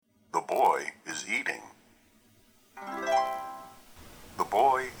boy is eating. The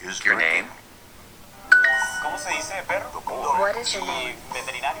boy is Your drinking. name? ¿Cómo se dice, perro? The boy. What is your name?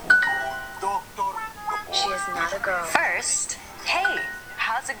 Veterinario. Doctor. The boy She is not a girl. First, hey,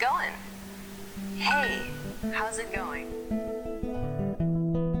 how's it going? Hey, how's it going?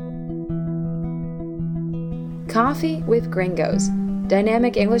 Coffee with Gringos,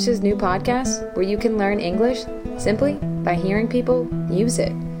 Dynamic English's new podcast where you can learn English simply by hearing people use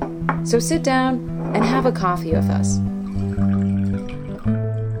it. So sit down and have a coffee with us.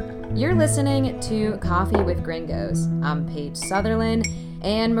 You're listening to Coffee with Gringos. I'm Paige Sutherland,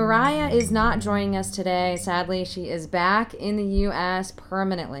 and Mariah is not joining us today. Sadly, she is back in the U.S.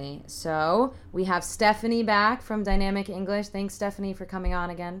 permanently. So we have Stephanie back from Dynamic English. Thanks, Stephanie, for coming on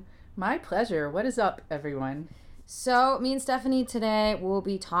again. My pleasure. What is up, everyone? So me and Stephanie today will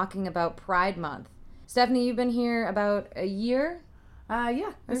be talking about Pride Month. Stephanie, you've been here about a year?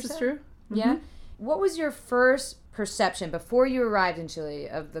 Yeah, this is true. Yeah? What was your first perception before you arrived in Chile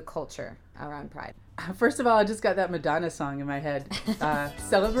of the culture around Pride? First of all, I just got that Madonna song in my head.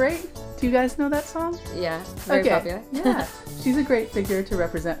 Celebrate. Do you guys know that song? Yeah, very popular. Yeah, she's a great figure to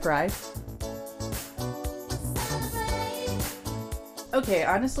represent Pride. Okay,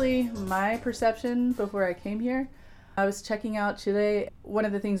 honestly, my perception before I came here, I was checking out Chile. One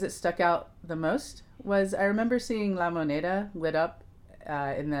of the things that stuck out the most was I remember seeing La Moneda lit up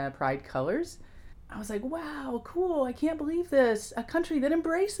in the Pride colors. I was like, wow, cool. I can't believe this. A country that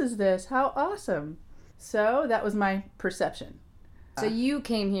embraces this. How awesome. So that was my perception. So you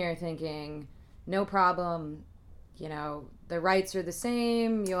came here thinking, no problem, you know, the rights are the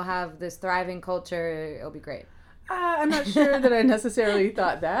same, you'll have this thriving culture, it'll be great. I'm not sure that I necessarily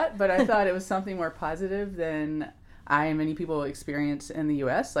thought that, but I thought it was something more positive than I and many people experience in the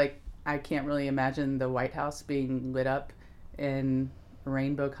U.S. Like, I can't really imagine the White House being lit up in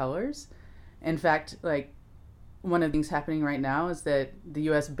rainbow colors. In fact, like, one of the things happening right now is that the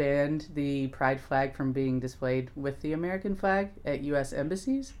U.S. banned the Pride flag from being displayed with the American flag at U.S.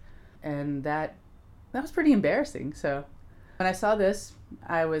 embassies, and that was pretty embarrassing. So when I saw this,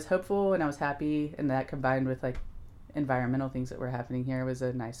 I was hopeful and I was happy, and that combined with, like, environmental things that were happening here was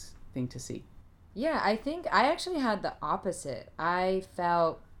a nice thing to see. Yeah, I think I actually had the opposite. I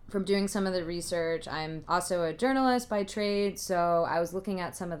felt from doing some of the research, I'm also a journalist by trade, so I was looking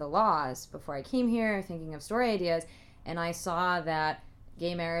at some of the laws before I came here, thinking of story ideas, and I saw that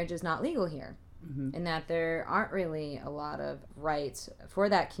gay marriage is not legal here, and that there aren't really a lot of rights for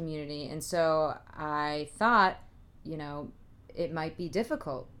that community. And so I thought, you know, it might be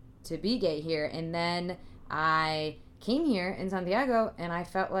difficult to be gay here. And then I came here in Santiago and I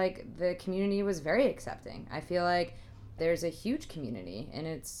felt like the community was very accepting. I feel like there's a huge community and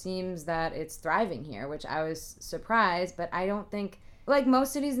it seems that it's thriving here, which I was surprised, but I don't think, like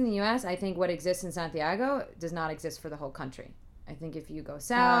most cities in the U.S., I think what exists in Santiago does not exist for the whole country. I think if you go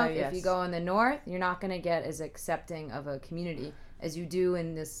south, yes. if you go in the north, you're not going to get as accepting of a community as you do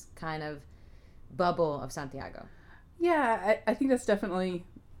in this kind of bubble of Santiago. Yeah, I think that's definitely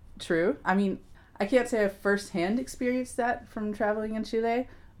true. I mean, I can't say I've firsthand experienced that from traveling in Chile,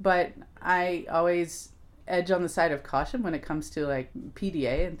 but I always edge on the side of caution when it comes to like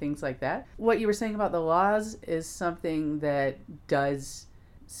PDA and things like that. What you were saying about the laws is something that does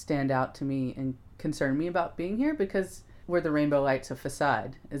stand out to me and concern me about being here, because were the rainbow lights a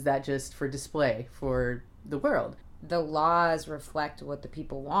facade? Is that just for display for the world? The laws reflect what the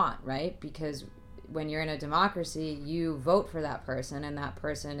people want, right? Because when you're in a democracy, you vote for that person and that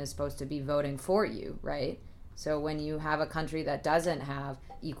person is supposed to be voting for you, right? So when you have a country that doesn't have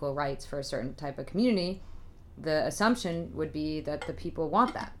equal rights for a certain type of community, the assumption would be that the people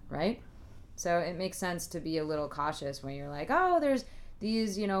want that, right? So it makes sense to be a little cautious when you're like, oh, there's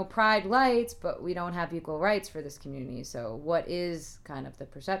these, you know, pride lights, but we don't have equal rights for this community. So what is kind of the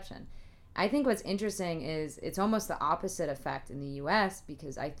perception? I think what's interesting is it's almost the opposite effect in the U.S.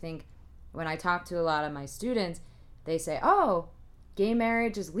 because I think when I talk to a lot of my students, they say, oh, gay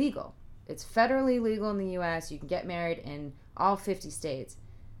marriage is legal. It's federally legal in the U.S. You can get married in all 50 states.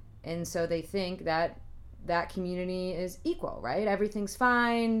 And so they think that that community is equal, right? Everything's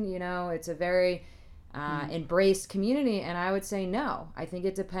fine. You know, it's a very embraced community. And I would say no. I think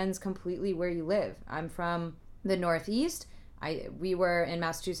it depends completely where you live. I'm from the Northeast. We were in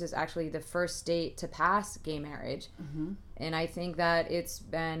Massachusetts, actually the first state to pass gay marriage. And I think that it's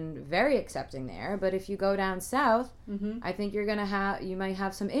been very accepting there. But if you go down south, I think you might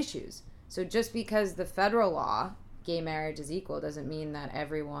have some issues. So just because the federal law, gay marriage is equal, doesn't mean that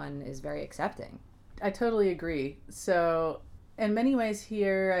everyone is very accepting. I totally agree. So in many ways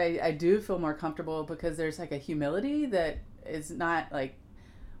here, I do feel more comfortable because there's like a humility that is not like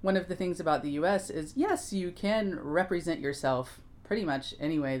one of the things about the US is, yes, you can represent yourself pretty much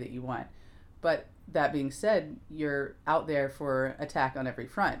any way that you want. But that being said, you're out there for attack on every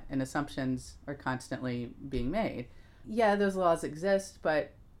front, and assumptions are constantly being made. Yeah, those laws exist,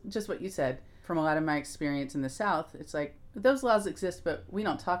 but just what you said, from a lot of my experience in the South, it's like, those laws exist, but we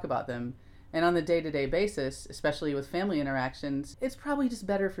don't talk about them. And on the day-to-day basis, especially with family interactions, it's probably just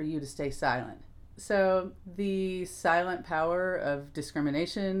better for you to stay silent. So the silent power of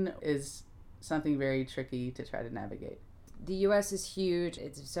discrimination is something very tricky to try to navigate. The US is huge.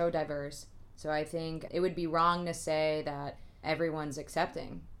 It's so diverse. So I think it would be wrong to say that everyone's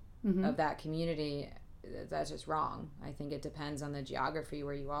accepting of that community. That's just wrong. I think it depends on the geography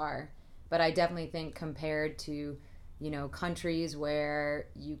where you are. But I definitely think compared to, countries where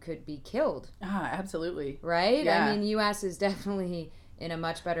you could be killed. Absolutely. Right? Yeah. I mean, US is definitely in a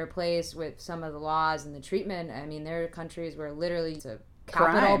much better place with some of the laws and the treatment. I mean, there are countries where literally it's a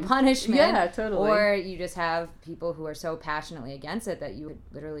capital punishment. Yeah, totally. Or you just have people who are so passionately against it that you would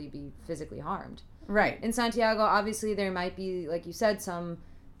literally be physically harmed. Right. In Santiago, obviously there might be, like you said, some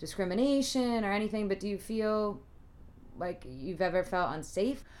discrimination or anything, but do you feel like you've ever felt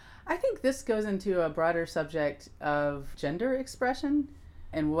unsafe? I think this goes into a broader subject of gender expression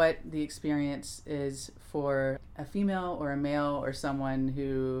and what the experience is for a female or a male or someone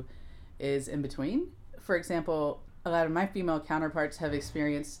who is in between. For example, a lot of my female counterparts have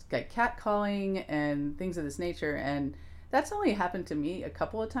experienced like catcalling and things of this nature, and that's only happened to me a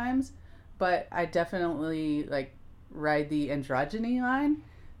couple of times, but I definitely ride the androgyny line.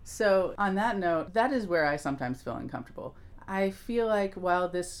 So on that note, that is where I sometimes feel uncomfortable. I feel like while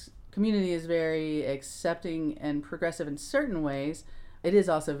this community is very accepting and progressive in certain ways, it is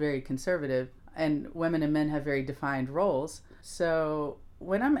also very conservative, and women and men have very defined roles. So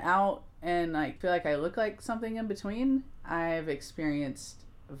when I'm out and I feel like I look like something in between, I've experienced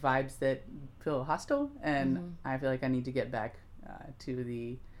vibes that feel hostile, and I feel like I need to get back to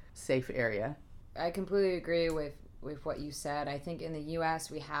the safe area. I completely agree with what you said. I think in the U.S.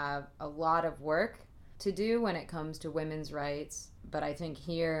 we have a lot of work to do when it comes to women's rights, but I think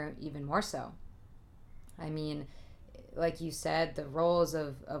here even more so. I mean, like you said, the roles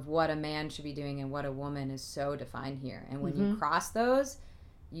of what a man should be doing and what a woman is so defined here. And when you cross those,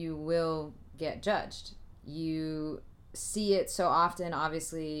 you will get judged. You see it so often,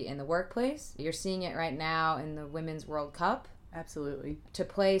 obviously, in the workplace. You're seeing it right now in the Women's World Cup. Absolutely. To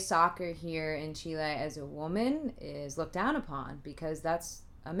play soccer here in Chile as a woman is looked down upon because that's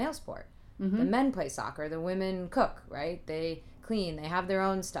a male sport. The men play soccer, the women cook, right? They clean, they have their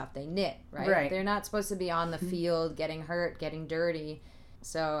own stuff, they knit, right? They're not supposed to be on the field getting hurt, getting dirty.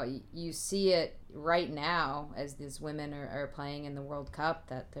 So you see it right now as these women are playing in the World Cup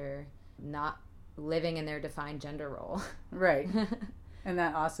that they're not living in their defined gender role. Right. And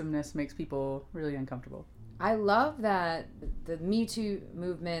that awesomeness makes people really uncomfortable. I love that the Me Too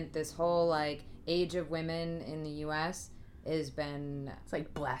movement, this whole age of women in the U.S. has been... It's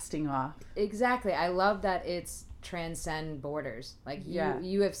like blasting off. Exactly. I love that it's transcend borders.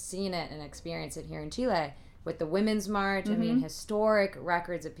 You have seen it and experienced it here in Chile with the Women's March. I mean, historic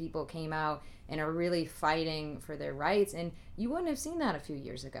records of people came out and are really fighting for their rights. And you wouldn't have seen that a few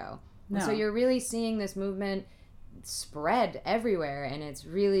years ago. No. So you're really seeing this movement spread everywhere. And it's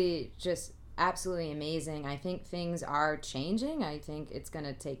really just absolutely amazing. I think things are changing. I think it's going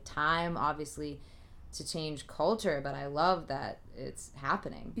to take time, obviously, to change culture, but I love that it's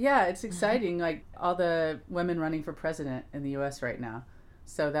happening. Yeah, it's exciting. Like all the women running for president in the U.S. right now.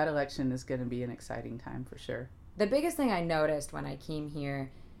 So that election is going to be an exciting time for sure. The biggest thing I noticed when I came here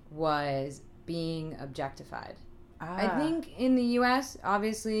was being objectified. I think in the U.S.,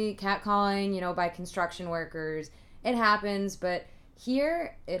 obviously, catcalling, by construction workers, it happens, but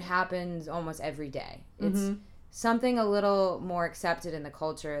here it happens almost every day. It's something a little more accepted in the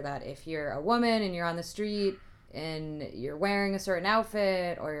culture that if you're a woman and you're on the street and you're wearing a certain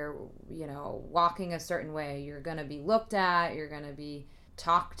outfit or you're, walking a certain way, you're going to be looked at, you're going to be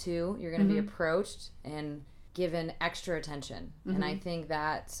talked to, you're going to be approached and given extra attention. And I think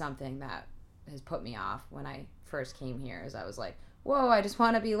that's something that has put me off when I first came here, is I was like, whoa, I just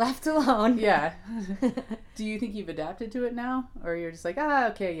want to be left alone. Yeah. Do you think you've adapted to it now? Or you're just like,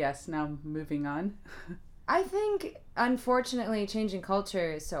 okay, yes, now moving on? I think, unfortunately, changing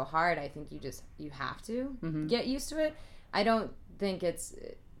culture is so hard. I think you have to get used to it. I don't think it's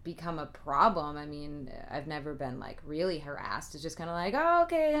become a problem. I mean, I've never been really harassed. It's just kind of like, oh,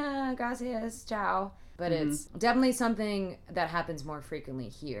 okay, gracias, ciao. But it's definitely something that happens more frequently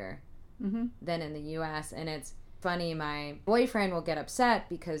here than in the U.S. And it's funny, my boyfriend will get upset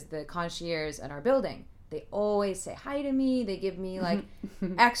because the concierge at our building They always say hi to me. They give me like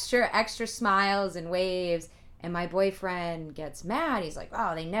extra smiles and waves. And my boyfriend gets mad. He's like,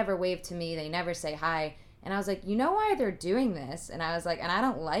 oh, they never wave to me. They never say hi. And I was like, you know why they're doing this? And I was like, and I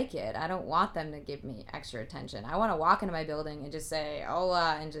don't like it. I don't want them to give me extra attention. I want to walk into my building and just say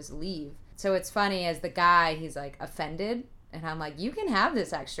hola and just leave. So it's funny, as the guy, he's like offended. And I'm like, you can have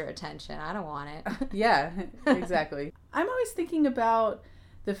this extra attention. I don't want it. Yeah, exactly. I'm always thinking about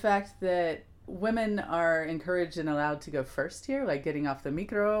the fact that women are encouraged and allowed to go first here, like getting off the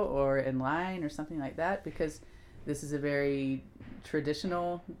micro or in line or something like that, because this is a very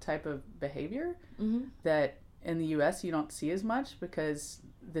traditional type of behavior that in the US you don't see as much, because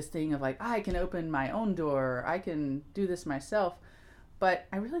this thing of like, I can open my own door, I can do this myself. But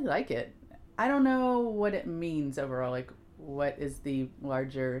I really like it. I don't know what it means overall, like what is the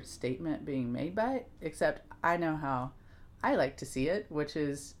larger statement being made by it, except I know how I like to see it, which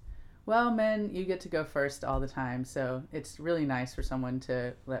is, well, men, you get to go first all the time, so it's really nice for someone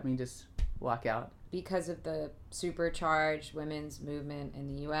to let me just walk out. Because of the supercharged women's movement in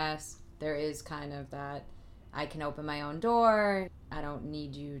the US, there is kind of that, I can open my own door, I don't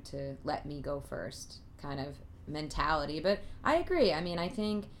need you to let me go first kind of mentality. But I agree. I mean, I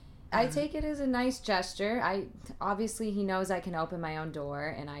think I take it as a nice gesture. Obviously he knows I can open my own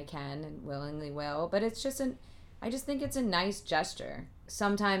door, and I can and willingly will, but it's just I just think it's a nice gesture.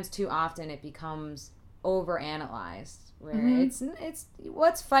 Sometimes too often it becomes overanalyzed, where it's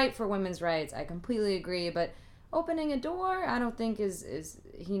let's fight for women's rights. I completely agree, but opening a door, I don't think is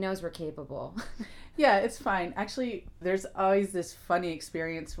he knows we're capable. Yeah, it's fine. Actually, there's always this funny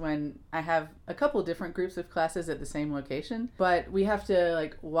experience when I have a couple different groups of classes at the same location, but we have to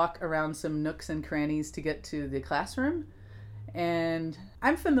like walk around some nooks and crannies to get to the classroom. And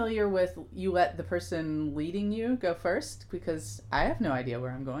I'm familiar with you let the person leading you go first, because I have no idea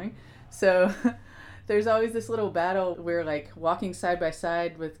where I'm going. So there's always this little battle. We're like walking side by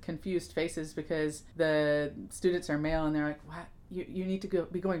side with confused faces because the students are male and they're like, what? You need to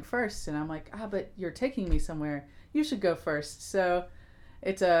be going first. And I'm like, but you're taking me somewhere. You should go first. So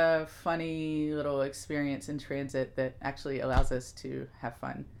it's a funny little experience in transit that actually allows us to have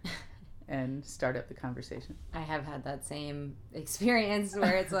fun and start up the conversation. I have had that same experience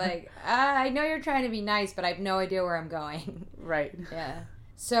where it's like, I know you're trying to be nice, but I have no idea where I'm going. Right. Yeah.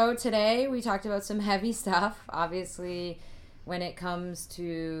 So today we talked about some heavy stuff. Obviously, when it comes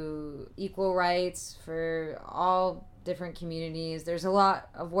to equal rights for all different communities, there's a lot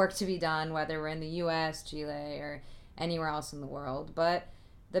of work to be done, whether we're in the US, Chile, or anywhere else in the world. But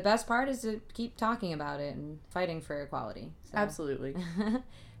the best part is to keep talking about it and fighting for equality. So. Absolutely.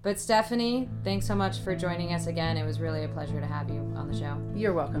 But Stephanie, thanks so much for joining us again. It was really a pleasure to have you on the show.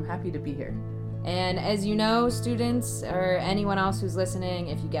 You're welcome. Happy to be here. And as you know, students or anyone else who's listening,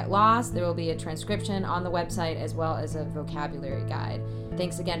 if you get lost, there will be a transcription on the website as well as a vocabulary guide.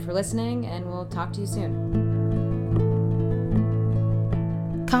 Thanks again for listening, and we'll talk to you soon.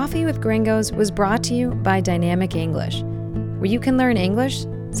 Coffee with Gringos was brought to you by Dynamic English, where you can learn English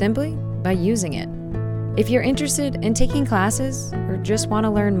simply by using it. If you're interested in taking classes or just want to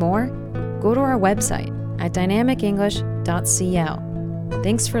learn more, go to our website at dynamicenglish.cl.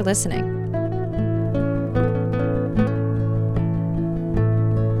 Thanks for listening.